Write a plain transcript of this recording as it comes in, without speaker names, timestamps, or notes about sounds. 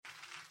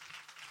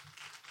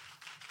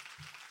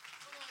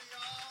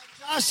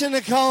Josh and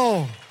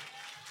Nicole.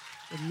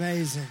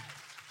 Amazing.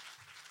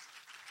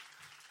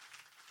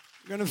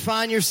 You're going to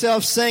find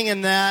yourself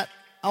singing that.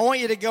 I want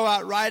you to go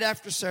out right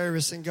after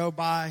service and go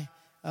buy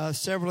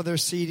several of their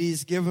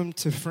CDs, give them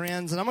to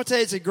friends. And I'm going to tell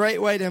you, it's a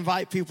great way to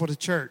invite people to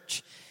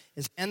church.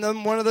 Is hand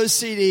them one of those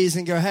CDs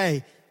and go,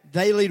 hey,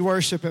 they lead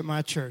worship at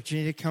my church. You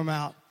need to come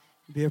out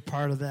and be a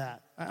part of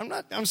that.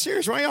 I'm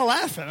serious. Why are y'all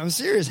laughing? I'm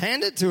serious.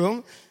 Hand it to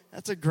them.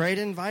 That's a great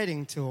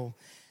inviting tool.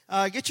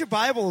 Get your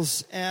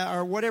Bibles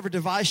or whatever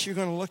device you're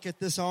going to look at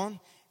this on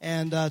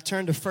and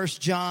turn to 1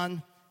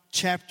 John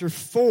chapter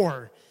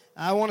 4.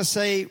 I want to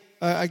say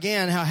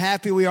again how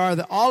happy we are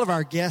that all of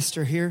our guests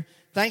are here.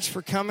 Thanks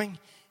for coming,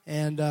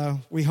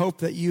 and we hope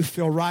that you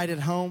feel right at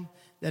home,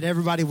 that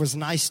everybody was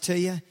nice to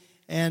you,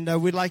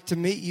 and we'd like to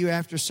meet you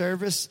after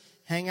service,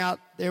 hang out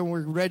there when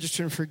we're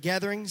registering for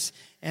gatherings,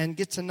 and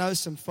get to know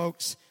some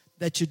folks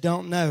that you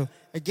don't know.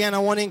 Again, I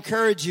want to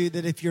encourage you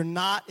that if you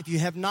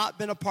have not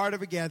been a part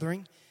of a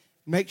gathering,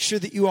 make sure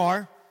that you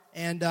are.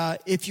 And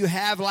if you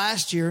have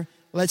last year,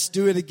 let's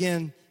do it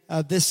again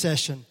this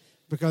session,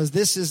 because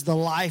this is the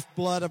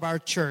lifeblood of our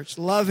church.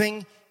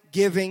 Loving,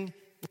 giving,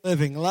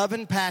 living.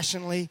 Loving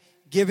passionately,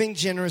 giving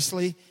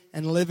generously,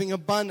 and living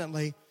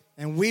abundantly.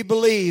 And we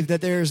believe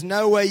that there is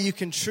no way you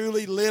can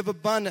truly live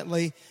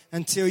abundantly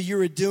until you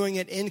are doing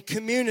it in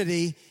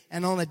community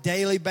and on a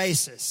daily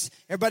basis.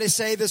 Everybody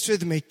say this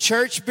with me.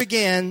 Church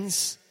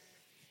begins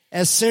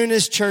as soon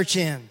as church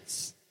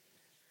ends.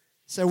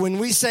 So when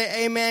we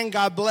say amen,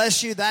 God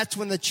bless you, that's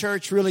when the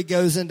church really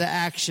goes into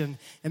action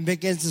and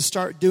begins to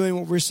start doing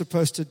what we're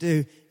supposed to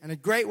do. And a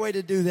great way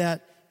to do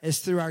that is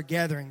through our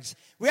gatherings.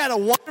 We had a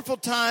wonderful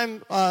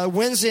time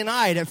Wednesday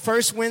night at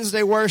First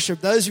Wednesday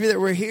Worship. Those of you that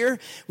were here,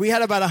 we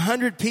had about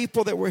 100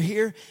 people that were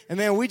here. And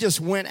man, we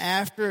just went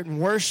after it and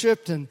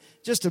worshiped, and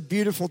just a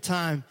beautiful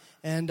time.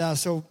 And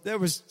so that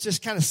was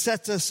just kind of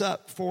sets us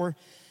up for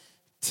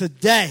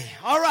today.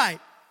 All right.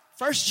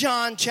 1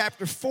 John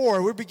chapter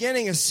 4, we're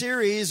beginning a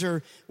series,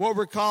 or what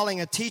we're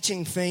calling a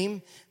teaching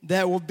theme,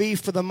 that will be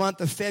for the month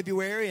of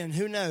February. And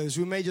who knows,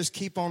 we may just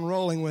keep on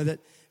rolling with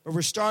it. But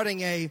we're starting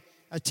a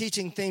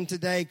teaching theme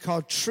today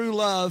called True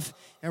Love.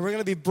 And we're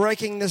going to be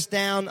breaking this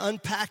down,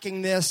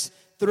 unpacking this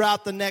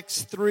throughout the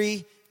next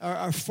 3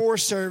 or 4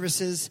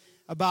 services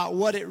about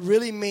what it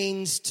really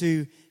means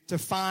to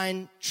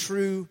find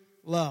true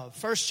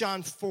love. 1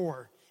 John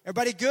 4.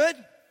 Everybody good?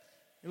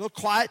 You're a little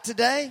quiet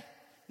today?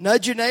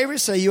 Nudge your neighbor,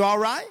 say, you all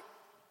right?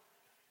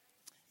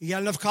 You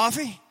got enough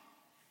coffee?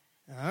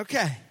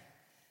 Okay.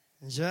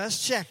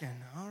 Just checking.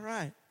 All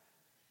right.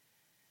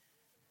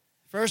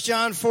 1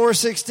 John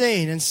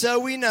 4:16. And so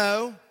we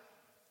know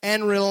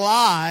and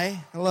rely,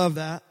 I love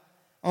that,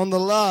 on the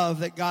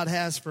love that God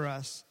has for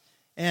us.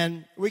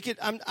 And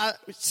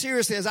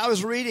seriously, as I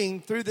was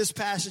reading through this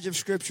passage of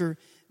Scripture,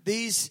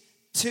 these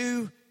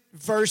 2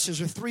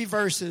 verses or 3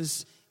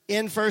 verses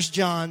in 1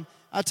 John,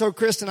 I told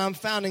Kristen I'm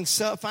finding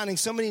so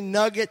many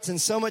nuggets and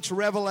so much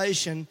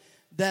revelation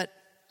that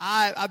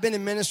I've been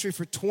in ministry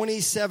for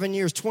 27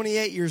 years,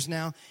 28 years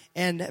now,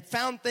 and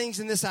found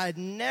things in this I had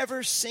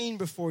never seen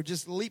before,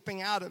 just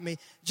leaping out at me.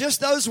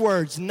 Just those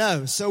words,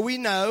 know. So we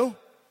know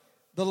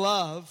the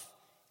love,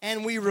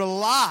 and we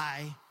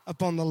rely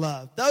upon the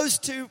love. Those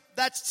 2,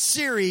 that's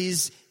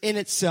series in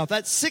itself.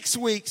 That's 6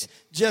 weeks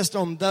just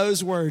on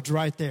those words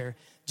right there.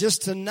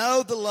 Just to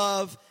know the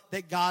love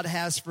that God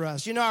has for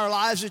us. You know, our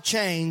lives would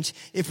change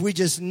if we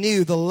just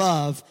knew the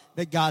love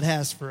that God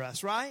has for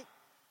us, right?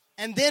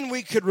 And then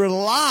we could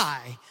rely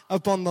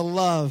upon the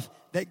love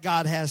that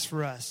God has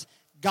for us.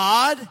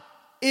 God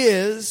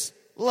is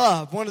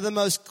love. One of the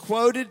most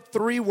quoted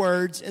 3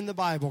 words in the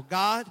Bible.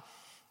 God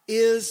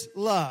is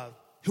love.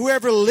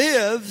 Whoever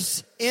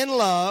lives in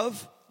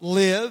love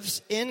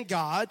lives in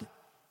God,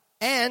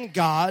 and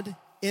God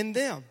in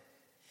them.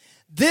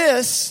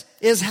 This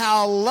is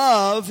how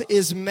love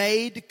is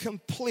made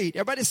complete.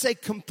 Everybody say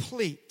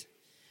complete.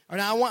 All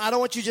right, I don't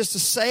want you just to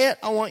say it.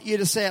 I want you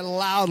to say it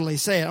loudly.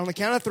 Say it on the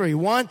count of 3.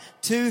 1,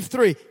 2,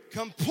 3.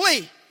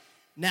 Complete.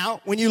 Now,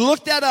 when you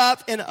look that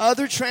up in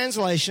other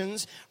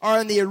translations or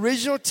in the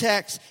original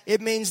text, it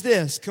means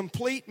this.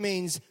 Complete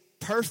means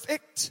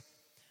perfect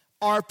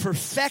or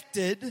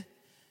perfected,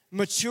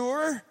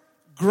 mature,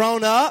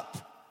 grown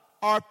up,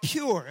 or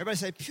pure. Everybody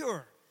say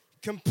pure.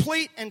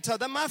 Complete until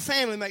then. My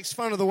family makes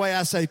fun of the way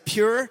I say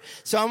pure,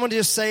 so I'm going to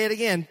just say it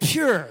again.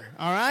 Pure,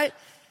 all right?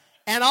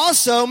 And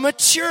also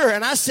mature.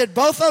 And I said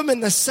both of them in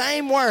the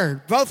same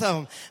word. Both of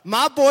them.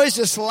 My boys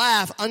just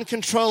laugh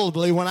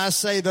uncontrollably when I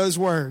say those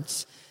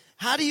words.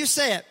 How do you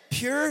say it?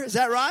 Pure? Is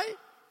that right?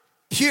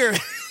 Pure.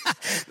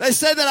 They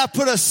said that I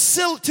put 2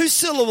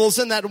 syllables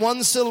in that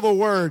 1 syllable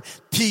word.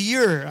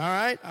 Pure, all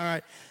right? All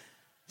right.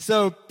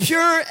 So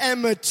pure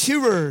and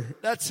mature.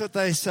 That's what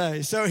they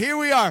say. So here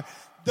we are.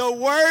 The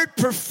word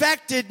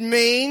perfected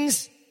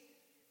means,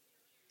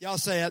 y'all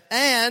say it,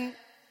 and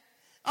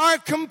are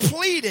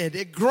completed,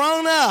 it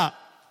grown up.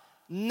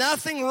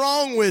 Nothing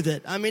wrong with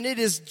it. I mean, it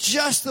is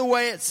just the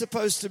way it's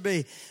supposed to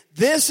be.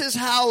 This is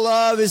how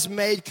love is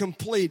made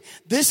complete.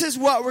 This is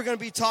what we're going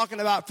to be talking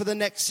about for the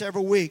next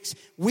several weeks.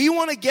 We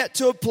want to get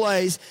to a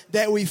place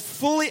that we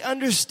fully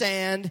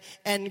understand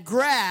and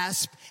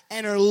grasp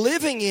and are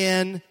living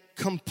in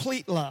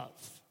complete love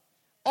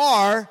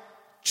or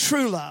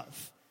true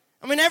love.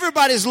 I mean,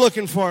 everybody's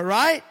looking for it,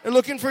 right? They're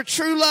looking for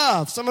true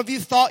love. Some of you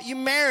thought you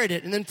married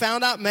it and then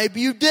found out maybe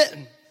you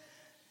didn't.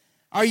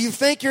 Or you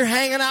think you're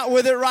hanging out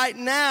with it right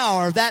now,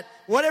 or that,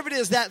 whatever it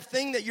is, that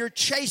thing that you're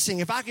chasing.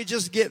 If I could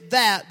just get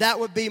that, that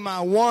would be my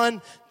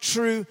one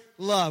true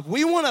love.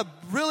 We want to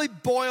really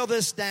boil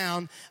this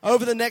down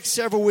over the next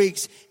several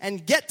weeks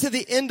and get to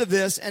the end of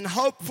this, and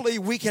hopefully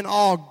we can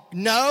all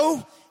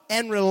know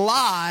and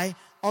rely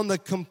on the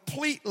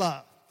complete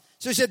love.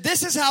 So he said,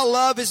 this is how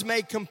love is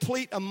made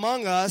complete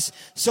among us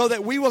so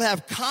that we will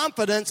have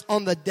confidence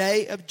on the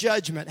day of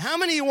judgment. How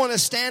many of you want to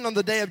stand on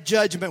the day of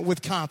judgment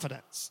with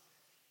confidence?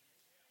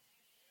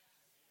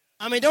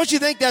 I mean, don't you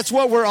think that's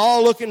what we're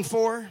all looking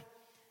for?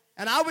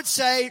 And I would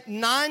say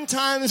 9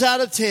 times out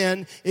of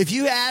 10, if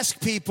you ask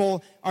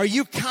people, are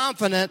you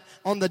confident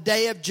on the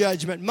day of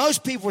judgment?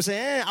 Most people will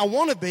say, I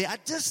want to be. I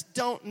just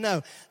don't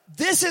know.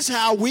 This is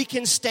how we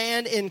can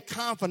stand in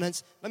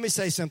confidence. Let me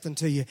say something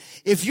to you.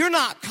 If you're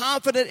not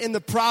confident in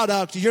the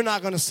product, you're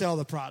not going to sell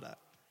the product.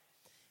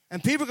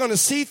 And people are going to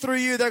see through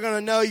you. They're going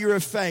to know you're a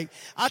fake.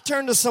 I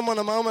turned to someone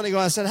a moment ago.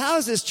 I said, how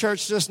is this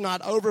church just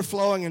not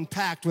overflowing and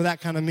packed with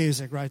that kind of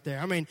music right there?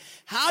 I mean,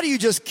 how do you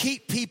just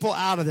keep people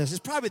out of this? It's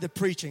probably the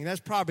preaching. That's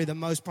probably the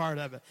most part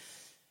of it.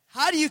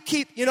 How do you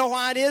keep, you know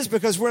why it is?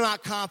 Because we're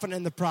not confident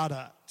in the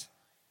product.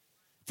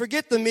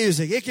 Forget the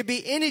music. It could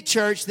be any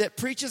church that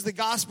preaches the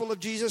gospel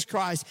of Jesus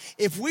Christ.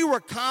 If we were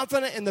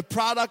confident in the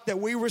product that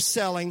we were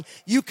selling,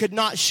 you could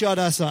not shut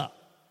us up.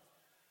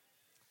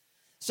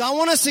 So I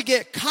want us to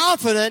get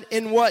confident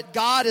in what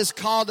God has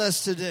called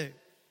us to do.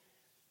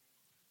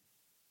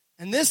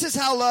 And this is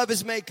how love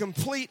is made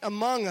complete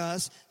among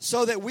us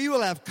so that we will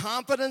have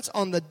confidence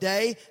on the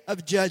day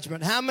of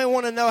judgment. How many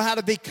want to know how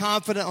to be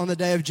confident on the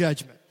day of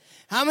judgment?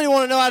 How many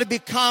want to know how to be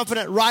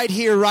confident right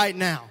here, right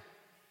now?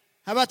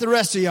 How about the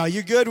rest of y'all?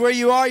 You good where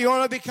you are? You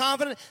want to be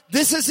confident?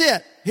 This is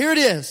it. Here it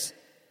is.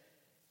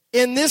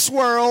 In this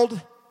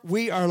world,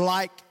 we are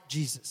like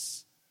Jesus.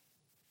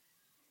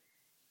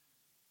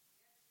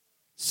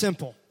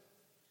 Simple.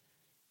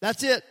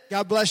 That's it.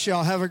 God bless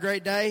y'all. Have a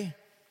great day.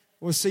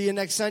 We'll see you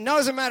next Sunday. No,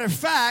 as a matter of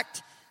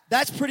fact,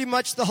 that's pretty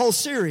much the whole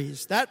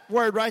series. That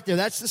word right there,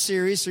 that's the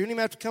series, so you don't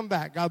even have to come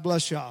back. God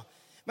bless y'all.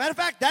 Matter of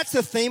fact, that's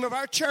the theme of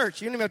our church.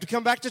 You don't even have to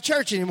come back to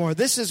church anymore.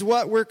 This is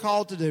what we're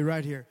called to do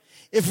right here.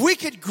 If we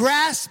could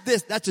grasp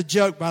this, that's a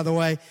joke, by the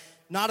way,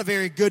 not a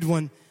very good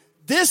one.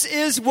 This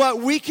is what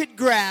we could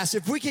grasp.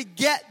 If we could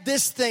get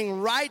this thing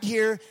right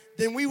here,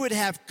 then we would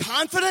have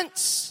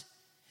confidence.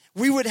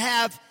 We would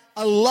have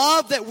a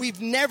love that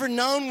we've never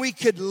known we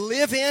could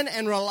live in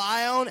and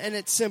rely on, and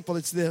it's simple.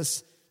 It's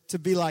this, to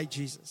be like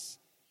Jesus.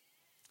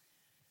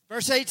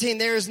 Verse 18,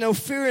 there is no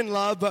fear in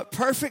love, but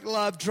perfect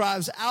love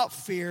drives out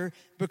fear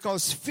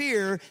because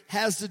fear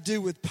has to do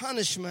with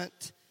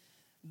punishment.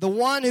 The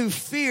one who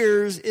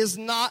fears is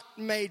not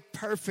made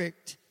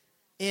perfect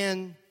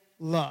in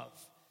love.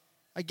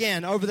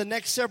 Again, over the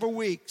next several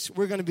weeks,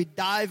 we're going to be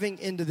diving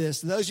into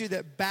this. Those of you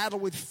that battle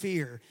with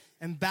fear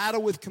and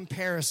battle with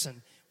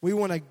comparison, we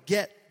want to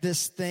get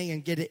this thing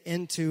and get it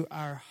into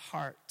our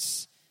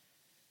hearts.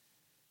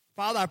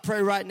 Father, I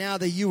pray right now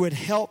that you would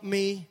help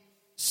me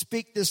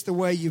speak this the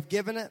way you've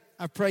given it.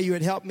 I pray you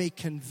would help me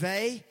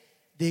convey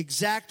the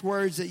exact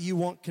words that you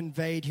want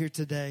conveyed here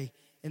today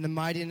in the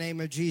mighty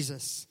name of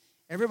Jesus.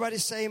 Everybody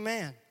say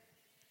amen.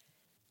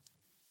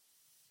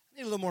 I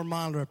need a little more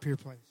monitor up here,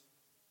 please.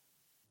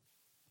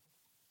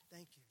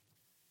 Thank you.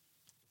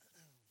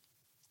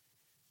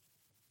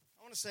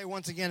 I want to say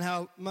once again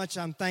how much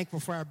I'm thankful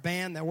for our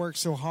band that worked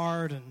so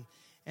hard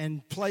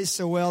and plays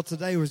so well.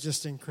 Today was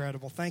just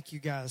incredible. Thank you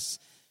guys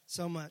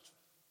so much.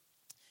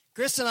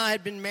 Chris and I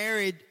had been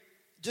married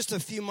just a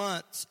few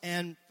months,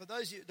 and for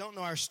those of you who don't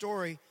know our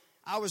story,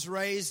 I was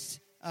raised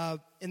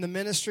in the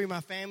ministry.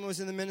 My family was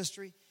in the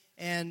ministry,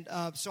 and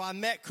so I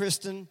met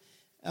Kristen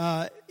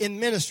in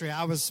ministry.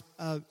 I was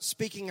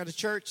speaking at a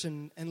church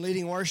and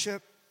leading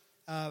worship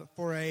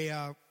for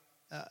a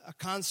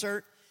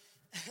concert,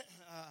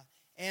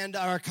 and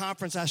our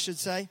conference, I should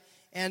say,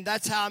 and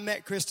that's how I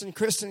met Kristen.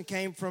 Kristen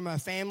came from a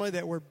family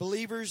that were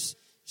believers,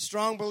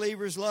 strong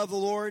believers, love the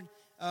Lord.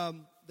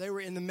 They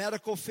were in the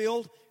medical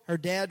field. Her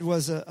dad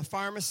was a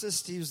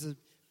pharmacist. He was the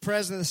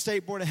president of the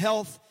State Board of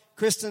Health.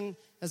 Kristen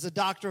is a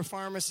doctor of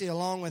pharmacy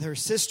along with her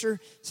sister.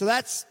 So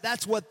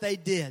that's what they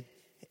did.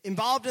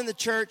 Involved in the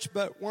church,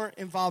 but weren't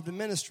involved in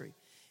ministry.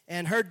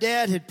 And her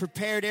dad had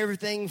prepared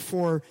everything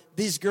for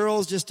these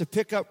girls just to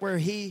pick up where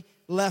he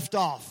left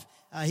off.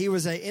 He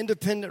was an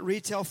independent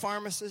retail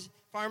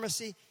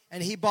pharmacy,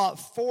 and he bought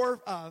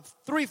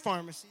three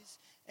pharmacies.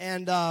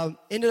 And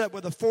ended up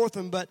with a fourth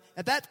one. But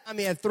at that time,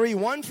 he had three,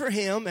 one for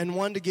him and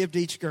one to give to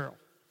each girl.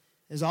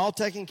 It was all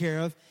taken care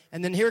of.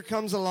 And then here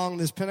comes along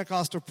this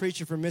Pentecostal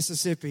preacher from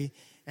Mississippi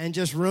and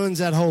just ruins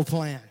that whole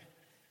plan.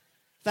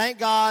 thank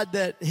God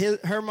that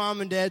her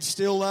mom and dad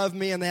still love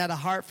me, and they had a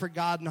heart for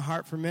God and a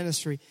heart for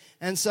ministry.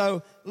 And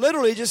so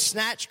literally just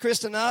snatched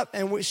Kristen up,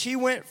 and she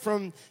went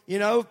from,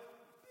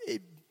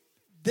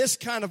 this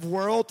kind of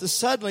world to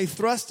suddenly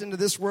thrust into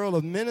this world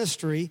of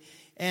ministry.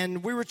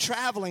 And we were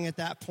traveling at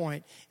that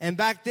point. And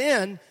back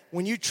then,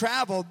 when you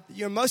traveled,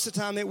 most of the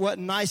time it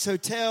wasn't nice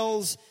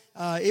hotels.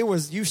 It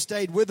was you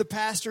stayed with the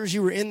pastors.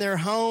 You were in their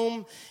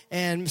home.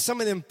 And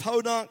some of them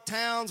podunk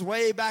towns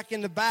way back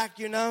in the back,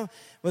 well,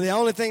 the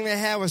only thing they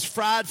had was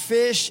fried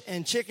fish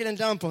and chicken and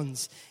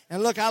dumplings.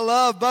 And look, I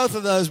love both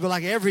of those, but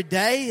like every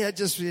day, that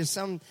just is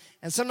and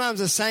sometimes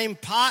the same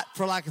pot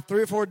for like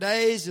 3 or 4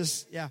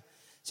 days.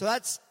 So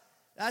that's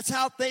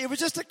how it was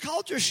just a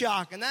culture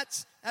shock, and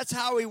that's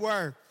how we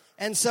were.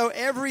 And so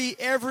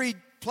every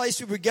place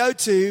we would go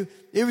to,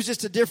 it was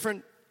just a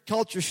different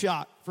culture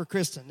shock for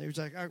Kristen. It was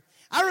like,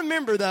 I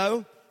remember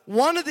though,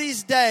 one of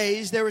these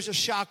days there was a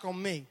shock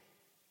on me.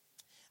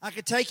 I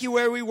could take you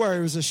where we were.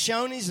 It was a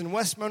Shoney's in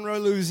West Monroe,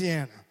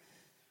 Louisiana.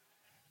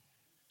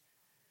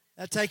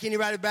 That take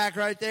anybody back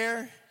right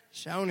there?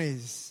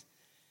 Shoney's.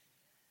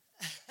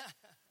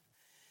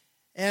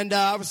 And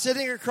I was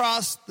sitting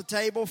across the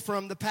table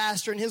from the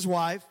pastor and his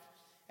wife,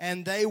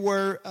 and they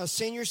were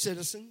senior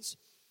citizens.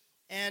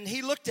 And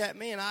he looked at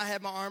me, and I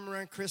had my arm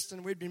around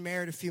Kristen. We'd been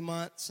married a few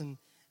months, and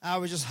I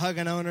was just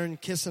hugging on her and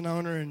kissing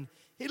on her. And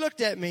he looked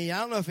at me. I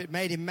don't know if it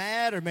made him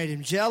mad or made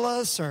him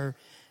jealous or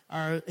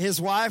his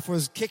wife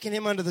was kicking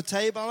him under the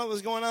table. I don't know what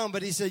was going on,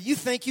 but he said, "You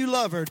think you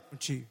love her,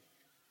 don't you?"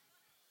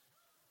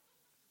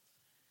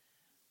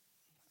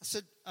 I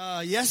said,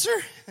 "Yes,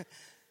 sir."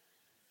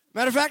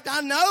 Matter of fact,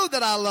 I know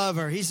that I love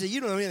her. He said, "You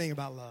don't know anything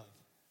about love."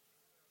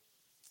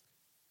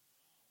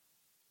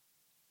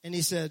 And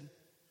he said,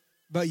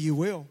 "But you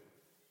will."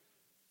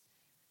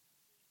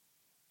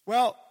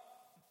 Well,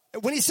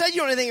 when he said you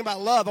don't know anything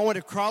about love, I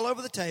wanted to crawl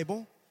over the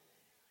table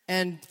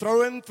and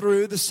throw him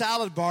through the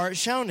salad bar at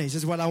Shoney's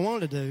is what I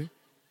wanted to do.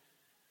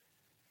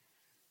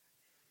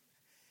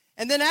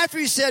 And then after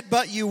he said,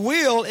 "But you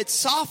will," it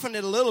softened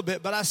it a little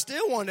bit, but I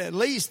still wanted to at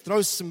least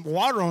throw some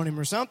water on him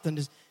or something.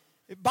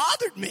 It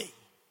bothered me.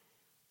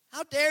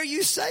 How dare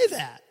you say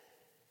that?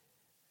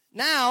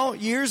 Now,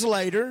 years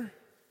later,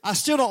 I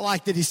still don't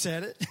like that he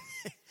said it.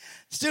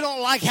 Still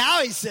don't like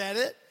how he said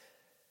it,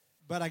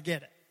 but I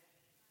get it.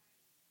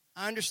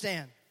 I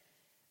understand.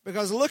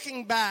 Because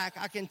looking back,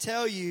 I can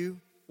tell you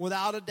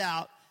without a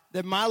doubt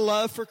that my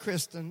love for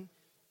Kristen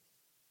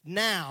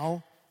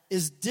now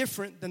is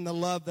different than the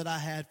love that I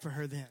had for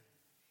her then.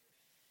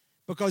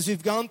 Because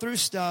we've gone through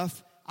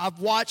stuff. I've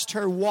watched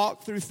her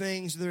walk through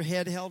things with her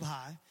head held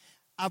high.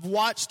 I've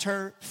watched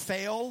her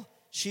fail.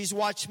 She's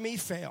watched me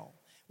fail.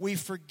 We've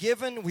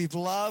forgiven, we've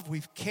loved,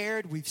 we've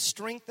cared, we've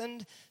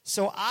strengthened.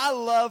 So I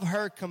love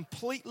her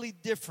completely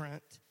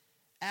different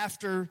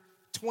after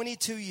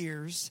 22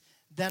 years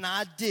than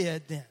I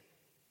did then.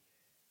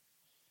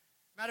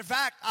 Matter of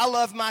fact, I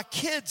love my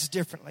kids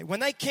differently.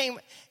 When they came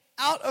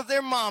out of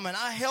their mom and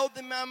I held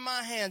them in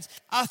my hands,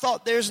 I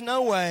thought there's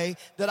no way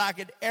that I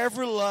could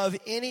ever love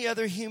any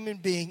other human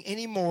being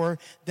any more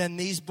than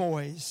these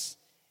boys.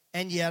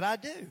 And yet I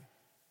do.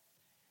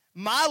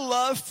 My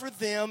love for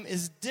them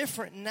is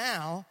different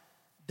now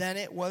than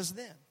it was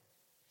then.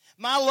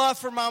 My love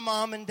for my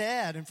mom and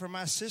dad and for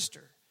my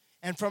sister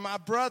and for my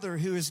brother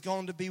who is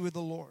going to be with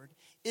the Lord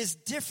is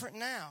different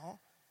now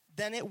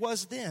than it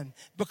was then.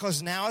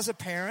 Because now as a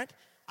parent,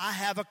 I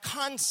have a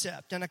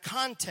concept and a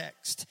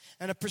context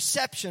and a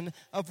perception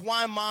of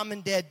why mom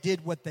and dad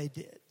did what they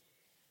did.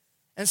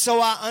 And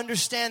so I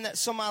understand that,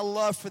 so my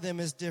love for them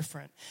is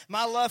different.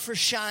 My love for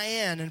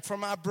Cheyenne and for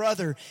my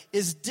brother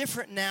is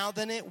different now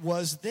than it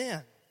was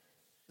then.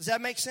 Does that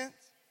make sense?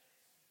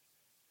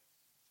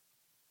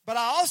 But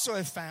I also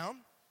have found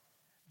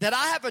that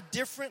I have a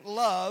different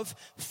love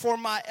for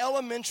my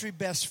elementary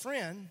best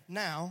friend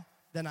now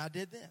than I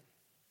did then.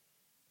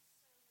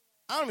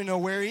 I don't even know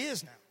where he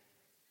is now.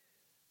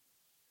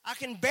 I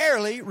can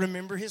barely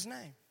remember his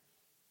name.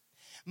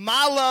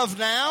 My love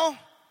now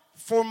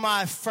for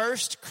my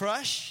first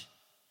crush,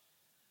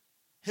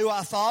 who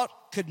I thought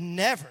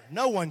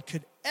no one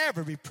could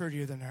ever be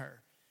prettier than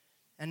her.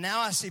 And now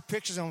I see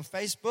pictures on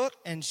Facebook,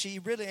 and she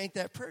really ain't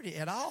that pretty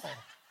at all.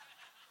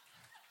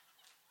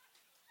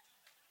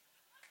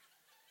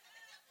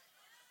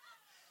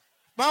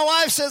 My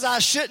wife says I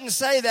shouldn't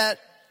say that.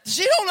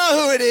 She don't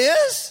know who it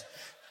is.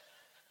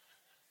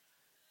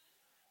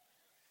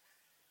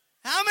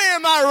 How many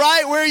am I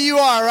right where you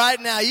are right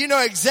now? You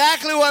know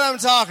exactly what I'm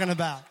talking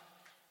about.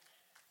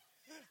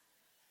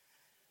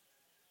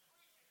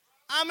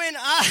 I mean,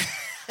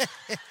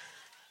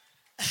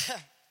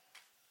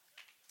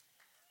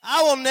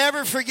 I will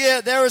never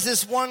forget, there was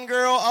this one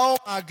girl, oh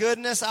my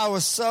goodness, that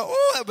was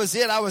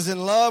it. I was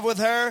in love with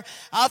her.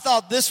 I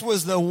thought this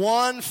was the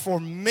one for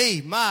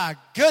me. My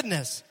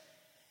goodness.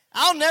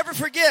 I'll never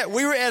forget,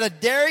 we were at a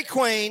Dairy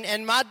Queen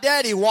and my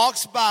daddy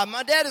walks by.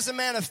 My dad is a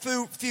man of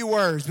few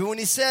words, but when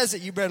he says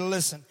it, you better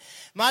listen.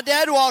 My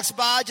dad walks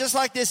by just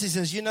like this. He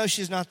says, "You know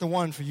she's not the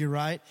one for you,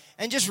 right?"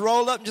 And just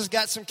rolled up and just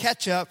got some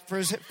ketchup for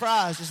his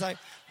fries. Just like,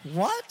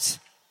 what?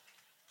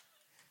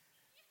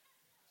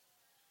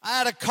 I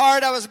had a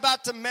card I was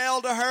about to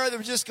mail to her that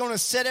was just going to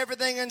set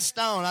everything in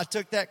stone. I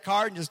took that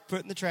card and just put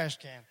it in the trash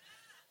can.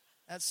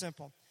 That's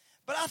simple.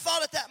 But I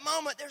thought at that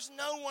moment, there's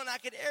no one I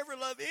could ever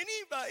love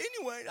anybody.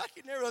 Anyway, I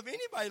could never love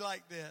anybody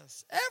like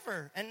this,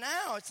 ever. And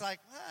now it's like,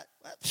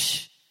 what?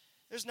 Psh.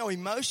 There's no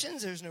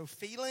emotions. There's no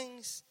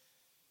feelings.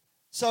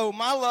 So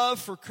my love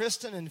for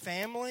Kristen and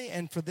family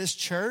and for this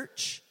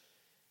church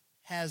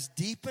has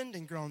deepened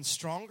and grown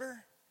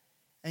stronger.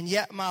 And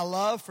yet my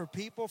love for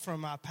people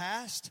from my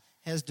past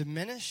has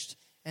diminished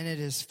and it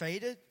has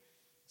faded.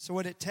 So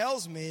what it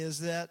tells me is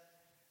that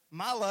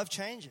my love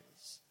changes.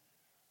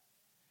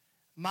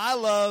 My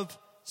love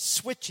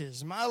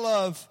switches. My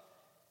love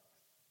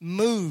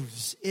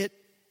moves.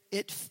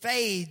 It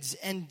fades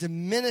and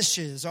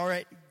diminishes, or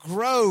it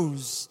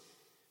grows.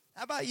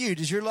 How about you?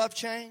 Does your love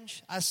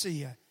change? I see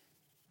you.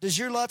 Does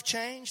your love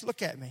change?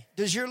 Look at me.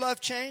 Does your love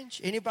change?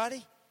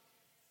 Anybody?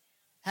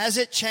 Has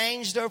it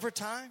changed over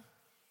time?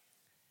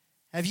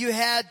 Have you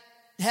had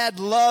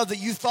love that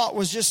you thought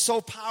was just so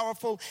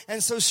powerful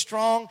and so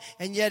strong,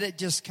 and yet it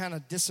just kind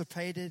of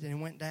dissipated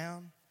and went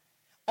down?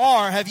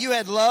 Or have you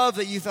had love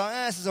that you thought,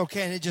 this is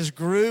okay, and it just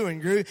grew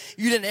and grew?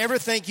 You didn't ever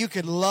think you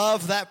could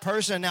love that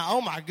person, and now,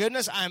 oh my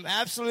goodness, I'm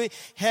absolutely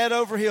head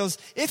over heels.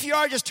 If you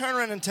are, just turn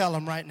around and tell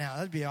them right now.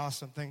 That'd be an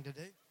awesome thing to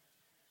do.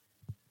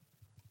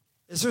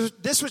 Is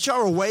this what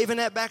y'all were waving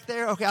at back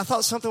there? Okay, I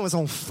thought something was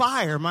on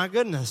fire. My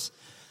goodness.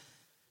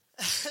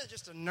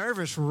 Just a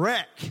nervous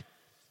wreck.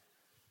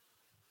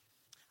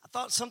 I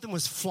thought something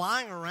was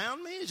flying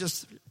around me. It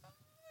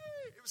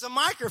was a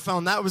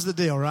microphone. That was the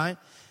deal, right?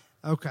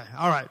 Okay,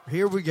 all right,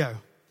 here we go.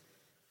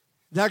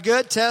 That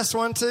good? Test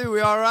 1, 2. We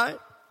all right?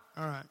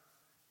 All right.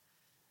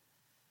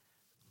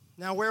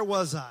 Now, where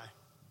was I?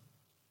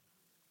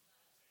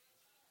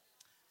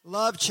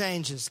 Love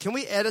changes. Can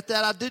we edit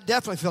that? I do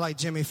definitely feel like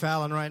Jimmy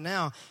Fallon right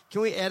now.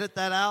 Can we edit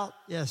that out?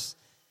 Yes.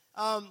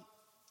 Our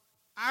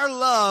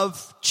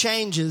love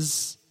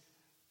changes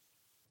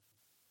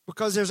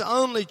because there's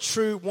only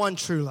one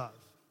true love.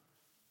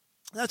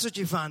 That's what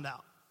you find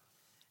out.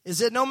 Is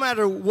that no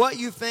matter what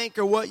you think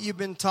or what you've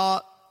been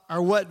taught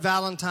or what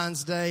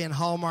Valentine's Day and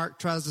Hallmark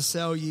tries to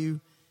sell you,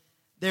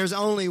 there's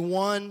only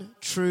one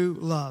true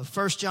love.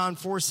 1 John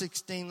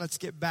 4:16, let's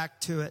get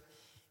back to it.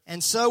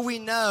 And so we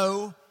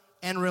know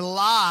and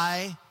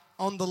rely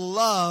on the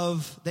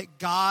love that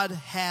God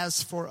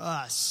has for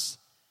us.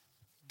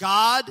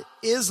 God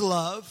is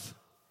love.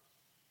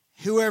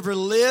 Whoever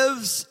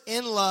lives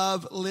in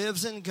love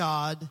lives in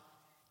God,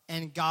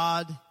 and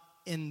God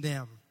in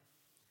them.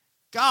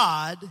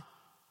 God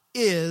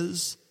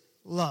is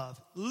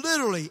love.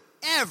 Literally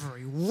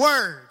every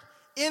word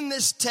in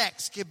this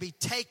text could be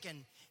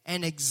taken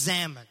and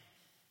examined.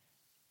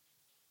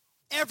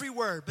 Every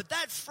word. But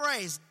that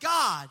phrase,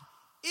 God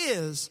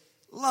is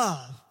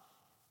love.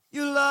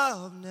 You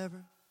love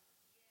never.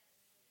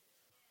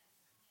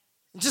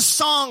 Just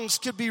songs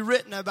could be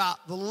written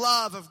about the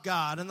love of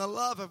God and the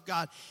love of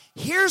God.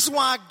 Here's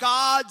why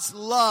God's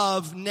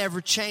love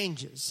never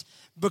changes.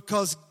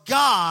 Because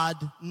God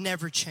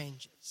never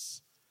changes.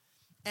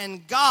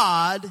 And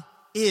God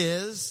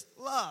is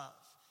love.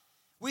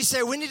 We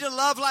say we need to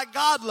love like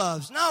God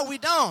loves. No, we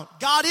don't.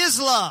 God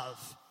is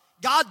love.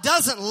 God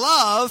doesn't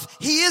love.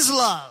 He is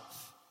love.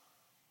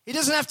 He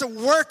doesn't have to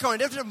work on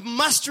it. He doesn't have to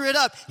muster it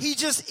up. He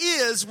just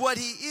is what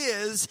he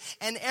is,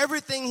 and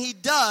everything he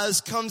does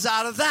comes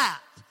out of that.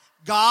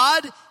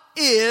 God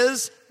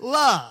is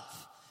love.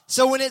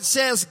 So when it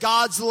says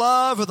God's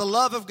love or the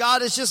love of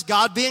God, it's just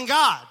God being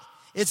God.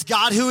 It's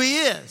God who he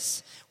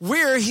is.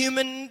 We're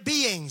human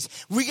beings.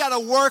 We got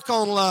to work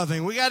on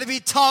loving. We got to be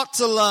taught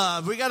to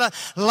love. We got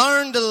to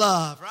learn to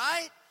love,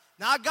 right?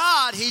 Now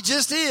God, he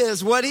just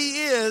is what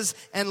he is,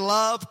 and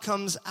love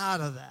comes out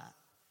of that.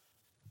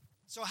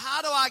 So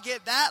how do I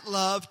get that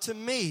love to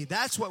me?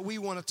 That's what we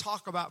want to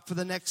talk about for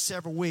the next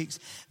several weeks.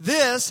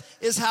 This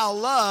is how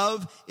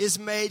love is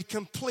made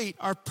complete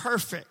or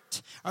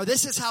perfect. Or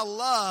this is how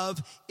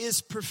love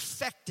is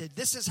perfected.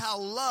 This is how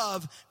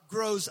love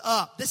grows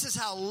up. This is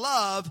how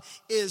love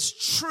is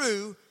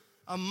true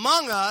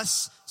among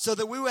us so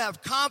that we will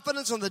have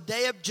confidence on the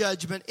day of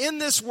judgment. In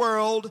this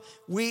world,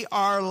 we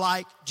are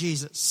like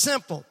Jesus.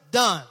 Simple.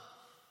 Done.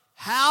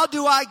 How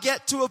do I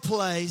get to a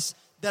place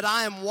that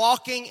I am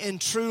walking in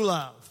true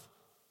love?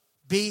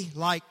 Be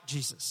like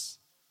Jesus.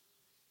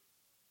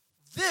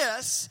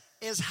 This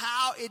is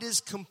how it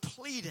is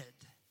completed.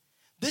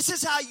 This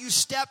is how you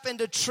step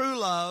into true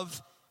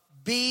love.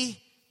 Be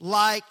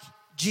like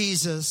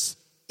Jesus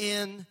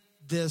in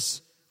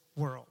this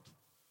world.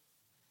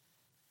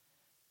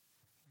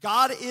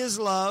 God is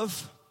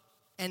love,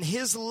 and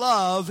his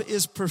love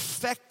is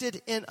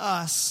perfected in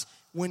us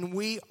when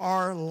we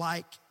are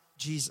like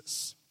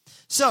Jesus.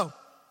 So,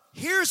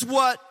 here's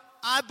what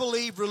I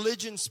believe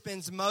religion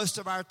spends most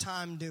of our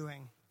time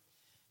doing.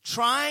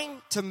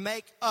 Trying to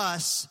make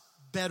us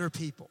better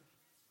people.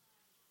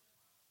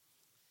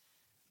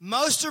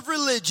 Most of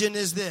religion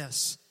is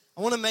this: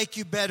 I want to make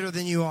you better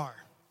than you are.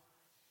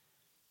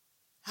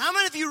 How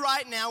many of you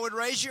right now would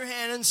raise your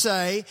hand and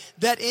say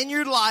that in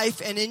your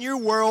life and in your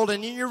world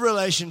and in your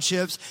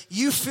relationships,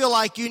 you feel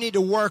like you need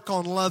to work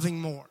on loving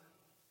more?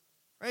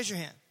 Raise your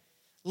hand.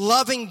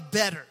 Loving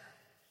better.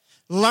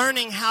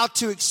 Learning how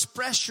to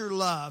express your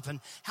love and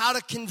how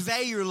to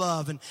convey your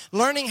love and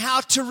learning how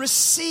to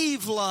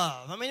receive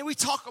love. I mean, we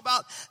talk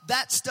about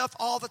that stuff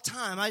all the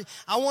time.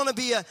 I want to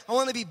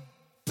be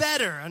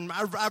better, and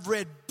I've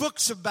read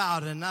books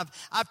about it, and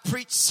I've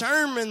preached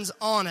sermons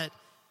on it.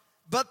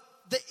 But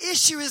the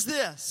issue is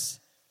this: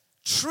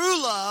 true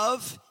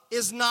love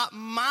is not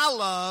my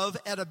love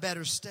at a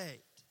better state.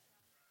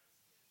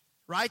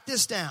 Write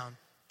this down.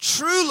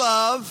 True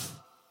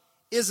love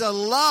is a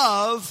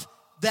love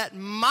that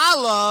my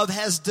love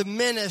has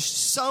diminished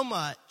so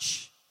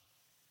much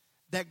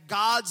that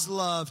God's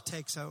love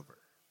takes over.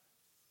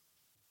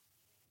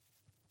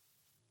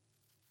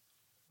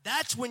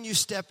 That's when you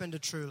step into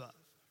true love.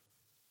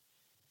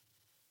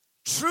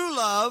 True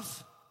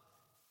love,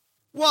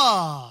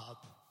 wab.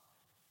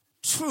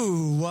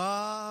 True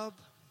wab.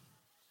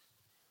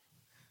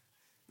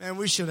 Man,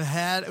 we should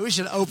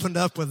have opened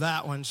up with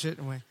that one,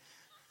 shouldn't we?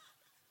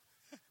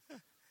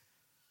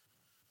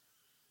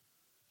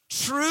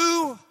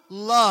 True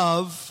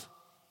love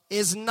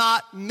is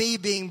not me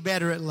being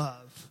better at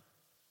love.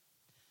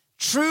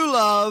 True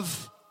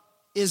love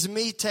is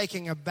me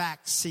taking a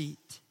back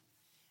seat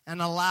and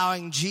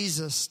allowing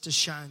Jesus to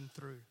shine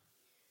through.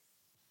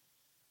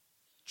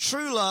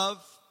 True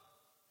love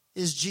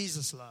is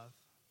Jesus' love.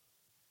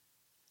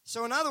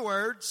 So in other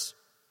words,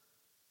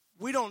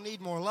 we don't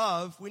need more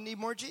love, we need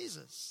more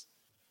Jesus.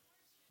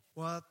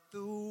 What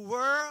the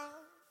world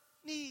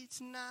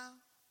needs now.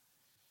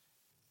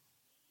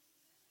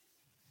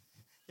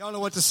 Y'all know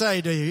what to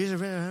say, do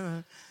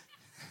you?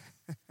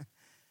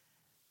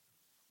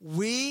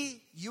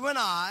 You and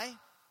I,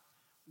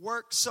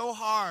 work so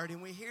hard,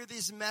 and we hear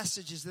these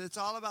messages that it's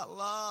all about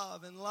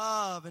love,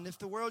 and if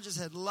the world just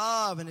had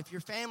love, and if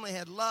your family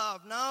had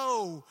love.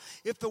 No,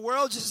 if the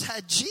world just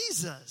had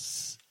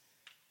Jesus.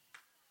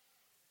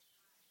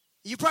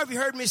 You probably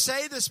heard me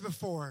say this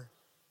before.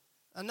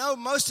 I know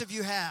most of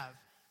you have.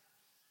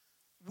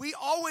 We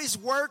always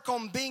work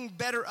on being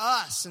better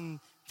us and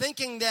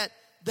thinking that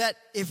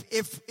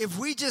if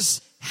we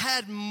just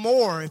had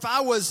more, if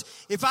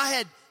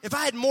I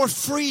had more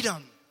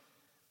freedom,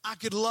 I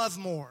could love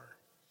more.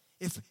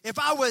 If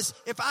I was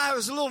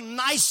a little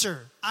nicer,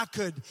 I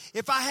could.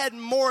 If I had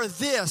more of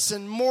this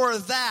and more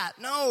of that.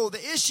 No,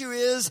 the issue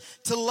is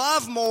to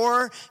love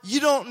more, you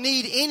don't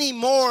need any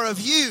more of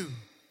you.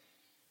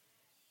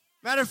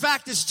 Matter of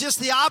fact, it's just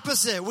the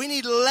opposite. We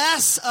need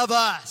less of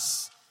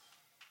us.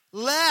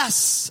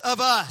 Less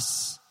of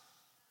us.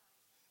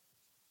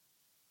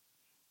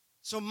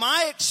 So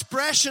my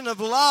expression of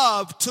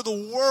love to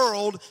the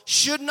world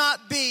should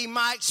not be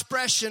my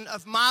expression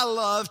of my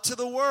love to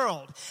the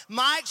world.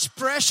 My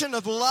expression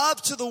of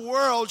love to the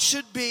world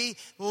should be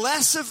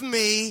less of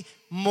me,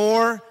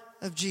 more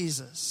of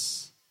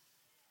Jesus.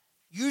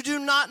 You do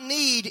not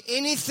need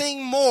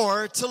anything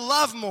more to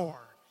love more.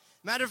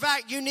 Matter of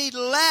fact, you need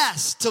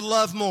less to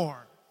love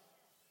more.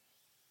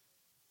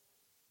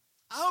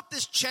 I hope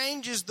this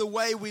changes the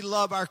way we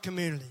love our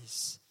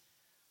communities.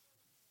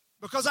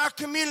 Because our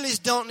communities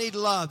don't need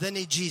love, they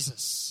need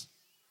Jesus.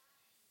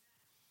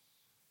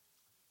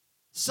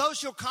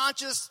 Social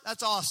conscious,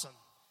 that's awesome.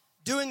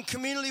 Doing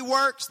community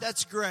works,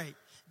 that's great.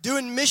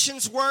 Doing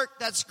missions work,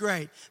 that's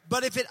great.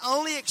 But if it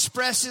only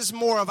expresses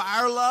more of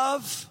our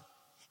love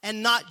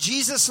and not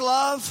Jesus'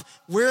 love,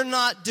 we're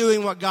not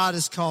doing what God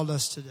has called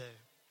us to do.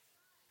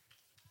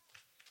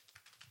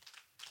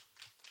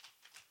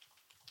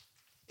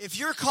 If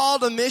you're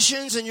called to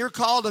missions and you're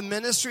called to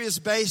ministry is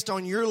based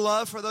on your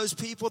love for those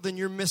people, then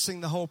you're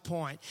missing the whole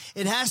point.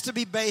 It has to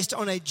be based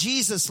on a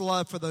Jesus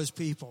love for those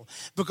people.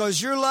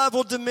 Because your love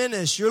will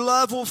diminish. Your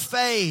love will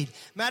fade.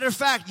 Matter of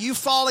fact, you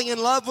falling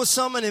in love with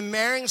someone and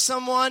marrying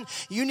someone,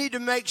 you need to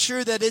make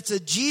sure that it's a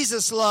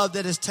Jesus love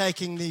that is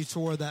taking you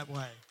toward that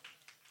way.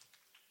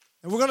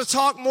 And we're going to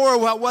talk more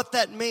about what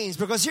that means.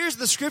 Because here's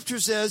the scripture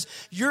says,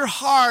 your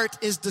heart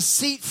is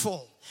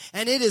deceitful.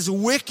 And it is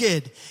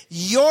wicked.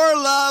 Your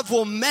love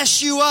will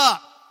mess you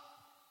up.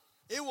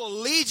 It will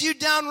lead you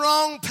down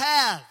wrong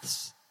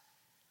paths.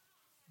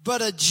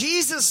 But a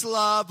Jesus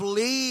love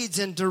leads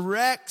and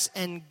directs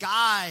and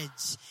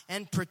guides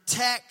and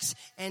protects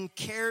and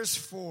cares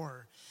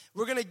for.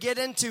 We're going to get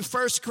into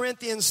 1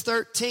 Corinthians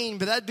 13,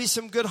 but that'd be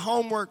some good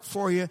homework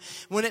for you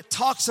when it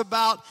talks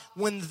about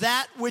when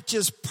that which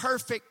is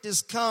perfect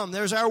is come.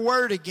 There's our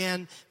word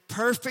again.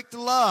 Perfect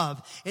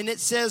love. And it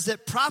says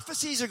that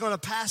prophecies are going to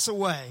pass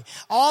away.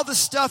 All the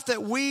stuff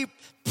that we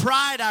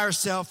pride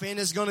ourselves in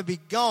is going to be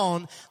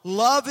gone.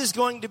 Love is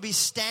going to be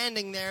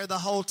standing there the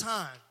whole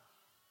time.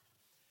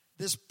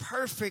 This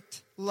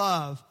perfect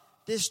love,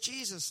 this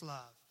Jesus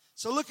love.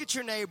 So look at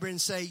your neighbor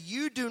and say,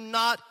 you do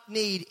not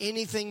need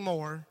anything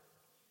more.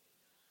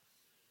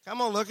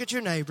 Come on, look at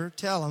your neighbor.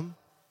 Tell him.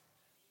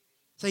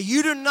 Say,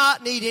 you do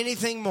not need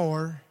anything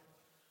more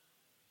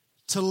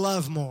to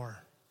love more.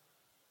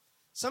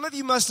 Some of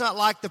you must not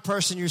like the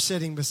person you're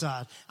sitting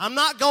beside. I'm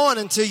not going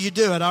until you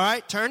do it, all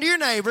right? Turn to your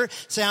neighbor.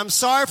 Say, I'm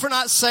sorry for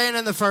not saying it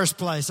in the first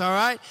place, all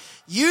right?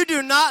 You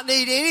do not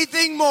need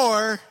anything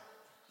more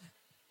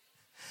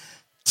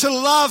to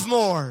love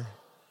more.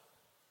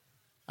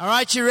 All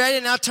right, you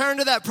ready? Now turn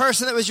to that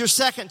person that was your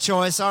second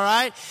choice, all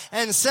right?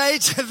 And say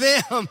to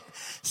them,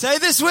 say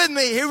this with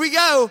me. Here we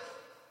go.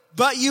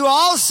 But you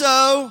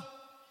also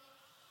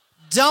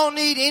don't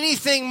need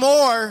anything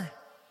more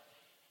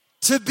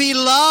to be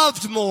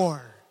loved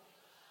more.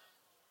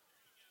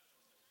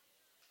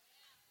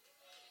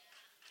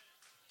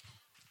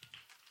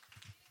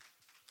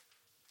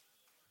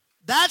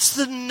 That's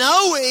the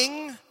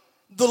knowing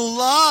the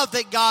love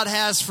that God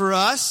has for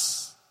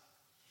us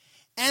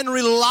and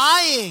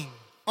relying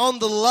on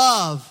the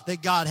love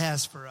that God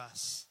has for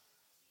us.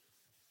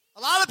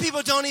 A lot of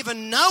people don't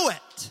even know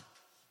it.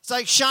 It's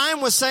like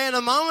Shine was saying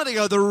a moment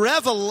ago, the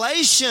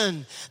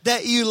revelation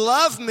that you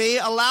love me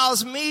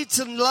allows me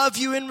to love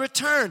you in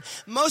return.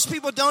 Most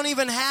people don't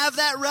even have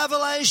that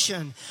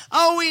revelation.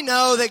 Oh, we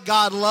know that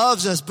God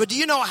loves us, but do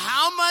you know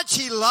how much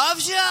He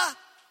loves you?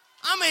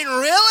 I mean,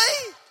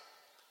 really?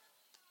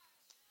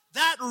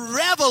 That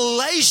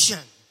revelation.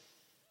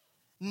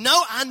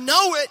 No, I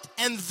know it,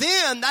 and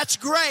then that's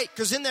great,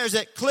 because then there's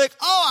that click,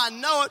 oh, I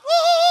know it,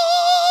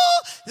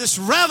 woo, this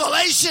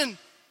revelation.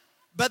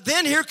 But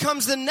then here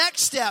comes the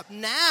next step.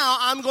 Now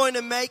I'm going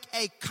to make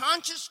a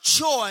conscious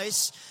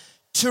choice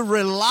to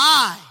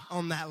rely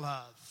on that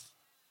love.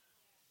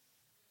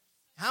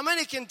 How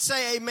many can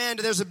say amen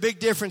to there's a big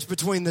difference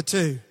between the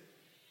two?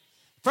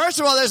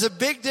 First of all, there's a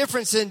big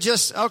difference in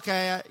just,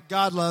 okay,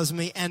 God loves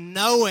me, and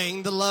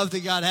knowing the love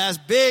that God has,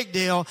 big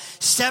deal,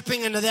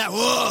 stepping into that,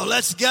 whoa,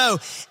 let's go.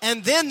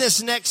 And then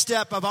this next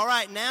step of, all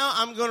right, now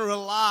I'm going to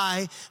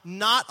rely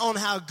not on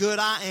how good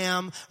I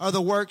am or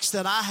the works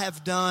that I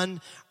have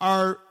done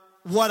or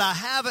what I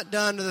haven't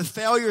done or the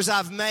failures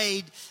I've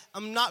made.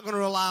 I'm not going to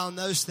rely on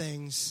those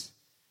things.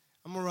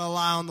 I'm going to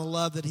rely on the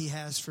love that He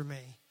has for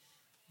me.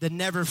 That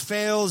never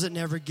fails, that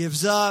never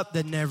gives up,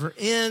 that never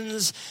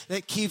ends,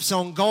 that keeps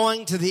on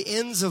going to the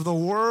ends of the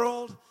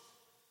world.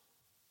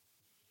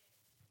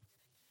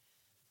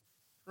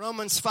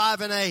 Romans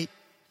 5 and 8.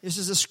 This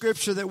is a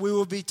scripture that we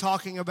will be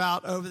talking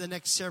about over the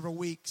next several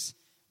weeks.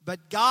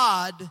 But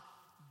God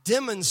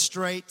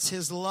demonstrates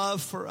His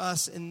love for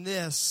us in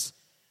this: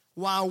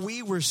 while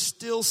we were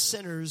still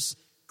sinners,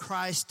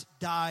 Christ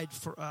died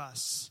for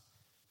us.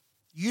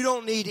 You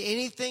don't need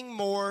anything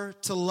more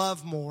to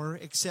love more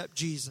except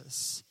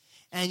Jesus.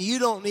 And you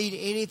don't need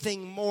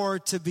anything more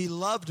to be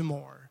loved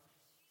more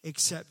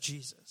except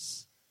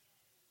Jesus.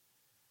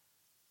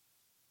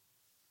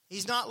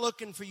 He's not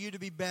looking for you to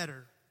be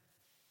better.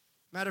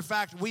 Matter of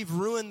fact, we've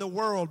ruined the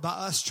world by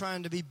us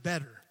trying to be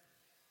better.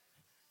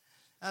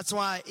 That's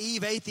why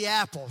Eve ate the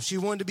apple. She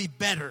wanted to be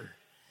better.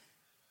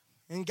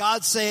 And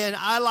God's saying,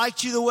 I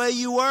liked you the way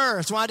you were.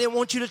 That's why I didn't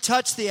want you to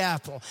touch the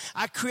apple.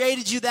 I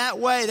created you that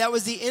way. That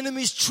was the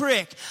enemy's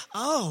trick.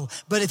 Oh,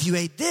 but if you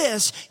ate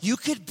this, you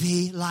could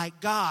be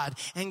like God.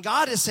 And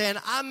God is saying,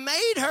 I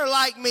made her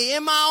like me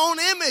in my own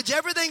image.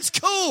 Everything's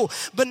cool.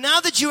 But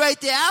now that you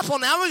ate the apple,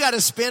 now we got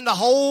to spend a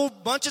whole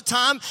bunch of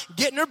time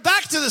getting her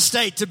back to the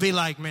state to be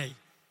like me.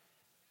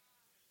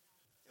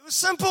 It was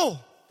simple.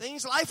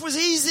 Life was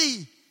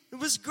easy. It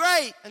was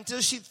great until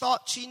she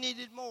thought she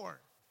needed more.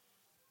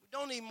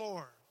 Don't need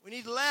more. We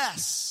need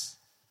less.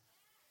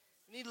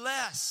 We need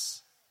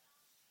less.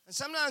 And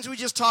sometimes we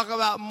just talk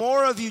about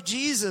more of you,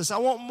 Jesus. I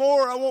want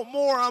more, I want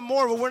more, I'm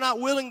more. But we're not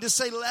willing to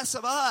say less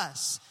of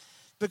us.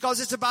 Because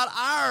it's about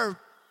our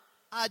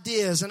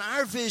ideas and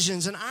our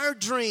visions and our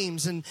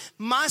dreams and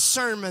my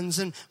sermons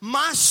and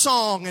my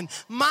song and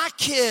my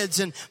kids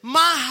and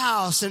my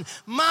house and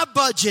my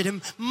budget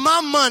and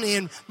my money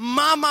and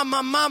my, I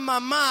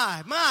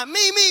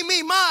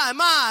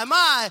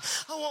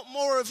want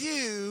more of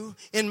you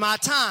in my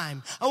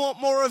time. I want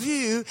more of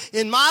you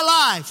in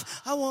my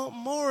life. I want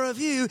more of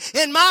you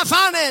in my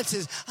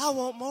finances. I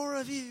want more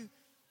of you.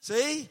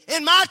 See?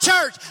 In my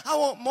church, I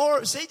want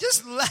more. See,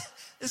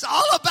 it's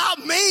all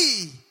about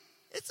me.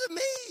 It's a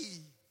me.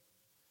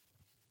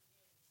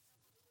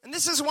 And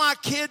this is why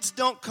kids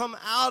don't come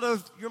out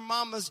of the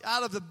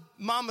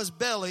mama's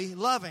belly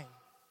loving.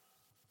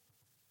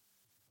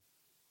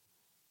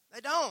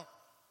 They don't.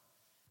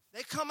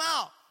 They come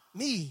out,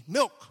 me,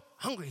 milk,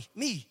 hungry,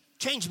 me,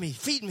 change me,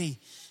 feed me.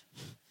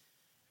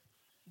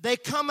 They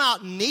come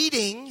out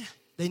needing,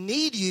 they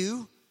need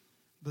you,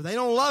 but they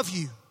don't love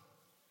you.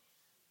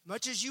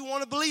 Much as you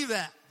want to believe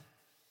that.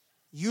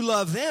 You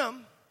love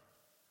them,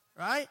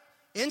 right?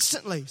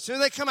 Instantly. As soon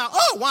as they come out,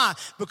 oh, why?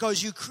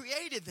 Because you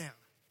created them.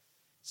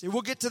 See,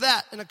 we'll get to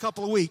that in a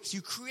couple of weeks.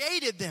 You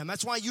created them.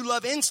 That's why you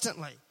love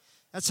instantly.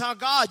 That's how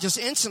God just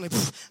instantly,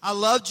 I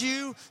loved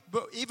you,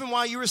 but even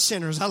while you were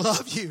sinners, I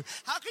loved you.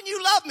 How can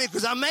you love me?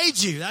 Because I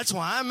made you. That's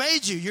why I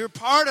made you. You're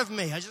part of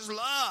me. I just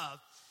love.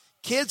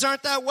 Kids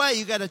aren't that way.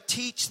 You got to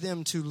teach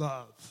them to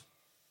love.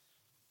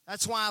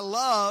 That's why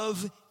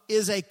love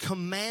is a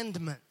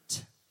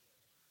commandment.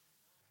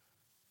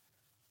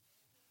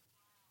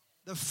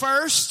 The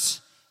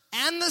first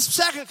and the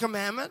second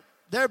commandment,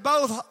 they're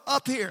both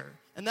up here.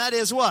 And that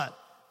is what?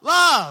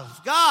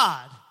 Love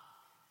God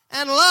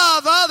and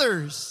love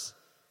others.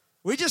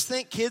 We just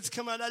think kids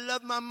come out, I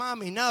love my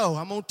mommy. No,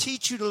 I'm going to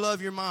teach you to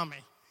love your mommy.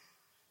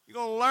 You're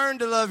going to learn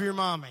to love your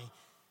mommy.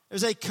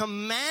 There's a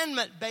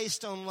commandment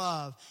based on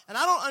love. And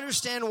I don't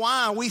understand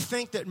why we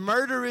think that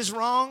murder is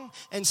wrong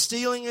and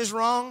stealing is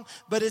wrong,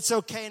 but it's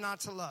okay not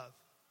to love.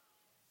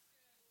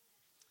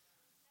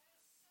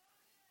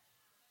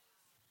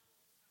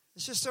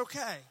 It's just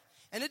okay.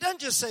 And it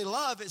doesn't just say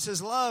love, it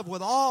says love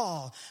with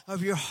all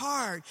of your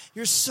heart,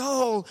 your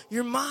soul,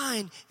 your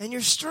mind, and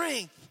your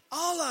strength.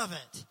 All of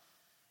it.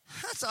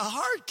 That's a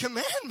hard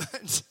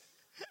commandment.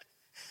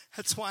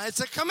 That's why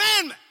it's a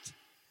commandment.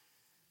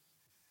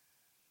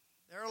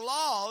 There are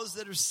laws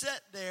that are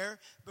set there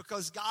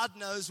because God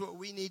knows what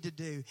we need to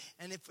do.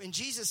 And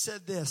Jesus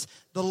said this,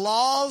 the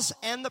laws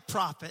and the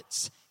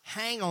prophets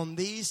hang on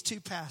these two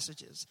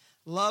passages.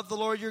 Love the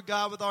Lord your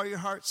God with all your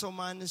heart, soul,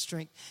 mind, and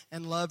strength,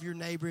 and love your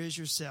neighbor as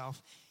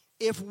yourself.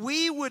 If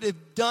we would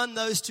have done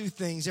those two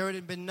things, there would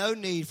have been no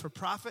need for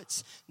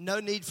prophets,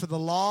 no need for the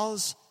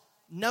laws,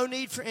 no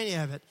need for any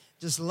of it.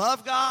 Just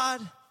love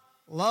God,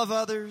 love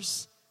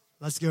others,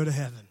 let's go to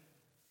heaven.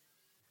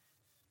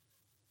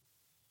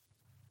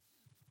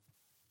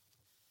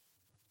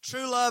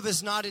 True love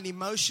is not an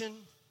emotion.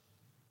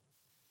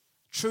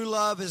 True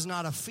love is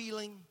not a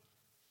feeling.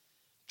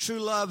 True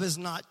love is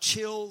not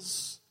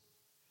chills.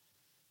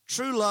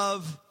 True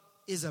love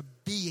is a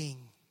being.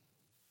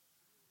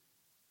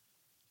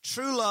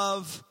 True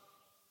love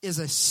is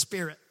a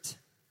spirit.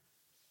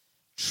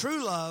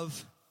 True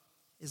love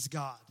is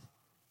God.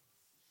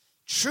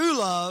 True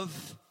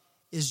love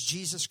is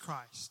Jesus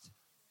Christ.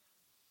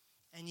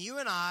 And you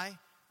and I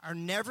are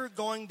never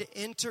going to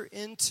enter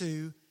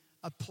into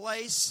a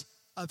place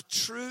of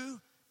true,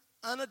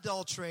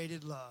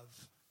 unadulterated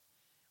love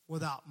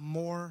without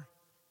more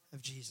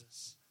of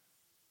Jesus.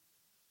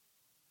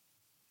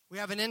 We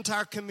have an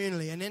entire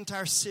community, an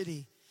entire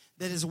city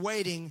that is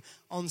waiting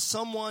on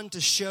someone to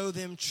show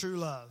them true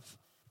love.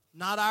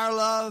 Not our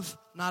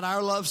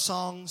love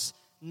songs,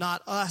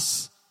 not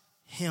us,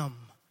 Him.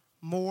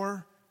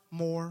 More.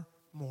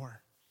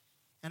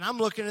 And I'm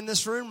looking in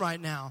this room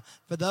right now.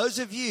 For those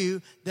of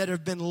you that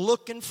have been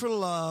looking for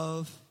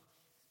love,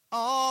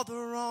 all the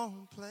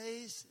wrong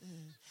places,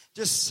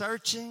 just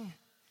searching,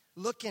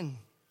 looking.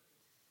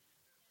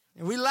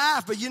 And we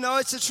laugh, but you know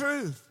it's the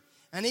truth.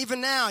 And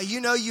even now, you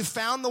know you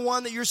found the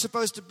one that you're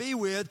supposed to be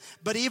with,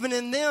 but even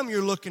in them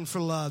you're looking for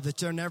love that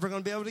they're never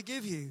going to be able to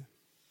give you.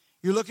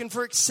 You're looking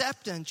for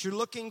acceptance. You're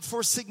looking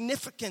for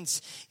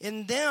significance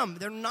in them.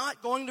 They're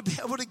not going to be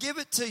able to give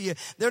it to you.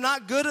 They're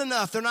not good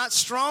enough. They're not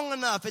strong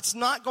enough. It's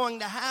not going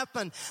to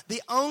happen.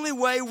 The only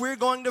way we're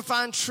going to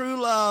find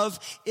true love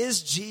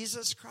is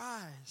Jesus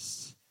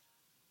Christ.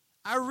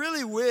 I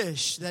really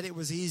wish that it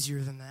was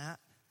easier than that.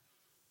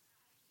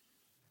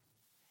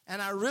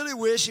 And I really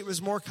wish it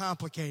was more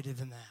complicated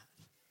than that.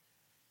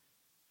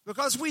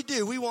 Because we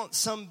do. We want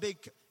some big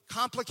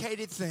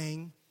complicated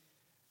thing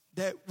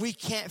that we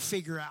can't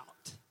figure out.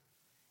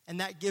 And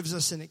that gives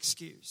us an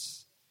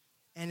excuse.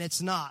 And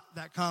it's not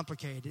that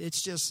complicated.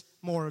 It's just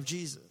more of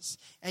Jesus.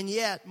 And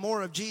yet,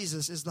 more of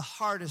Jesus is the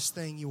hardest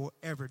thing you will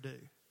ever do.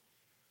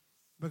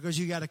 Because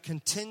you got to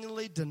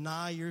continually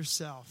deny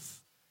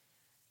yourself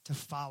to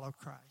follow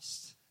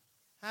Christ.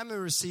 How many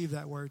receive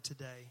that word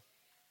today?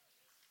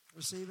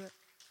 Receive it?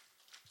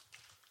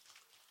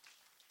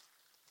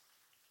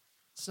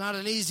 It's not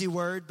an easy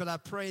word, but I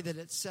pray that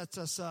it sets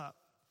us up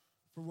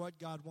for what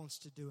God wants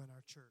to do in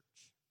our church.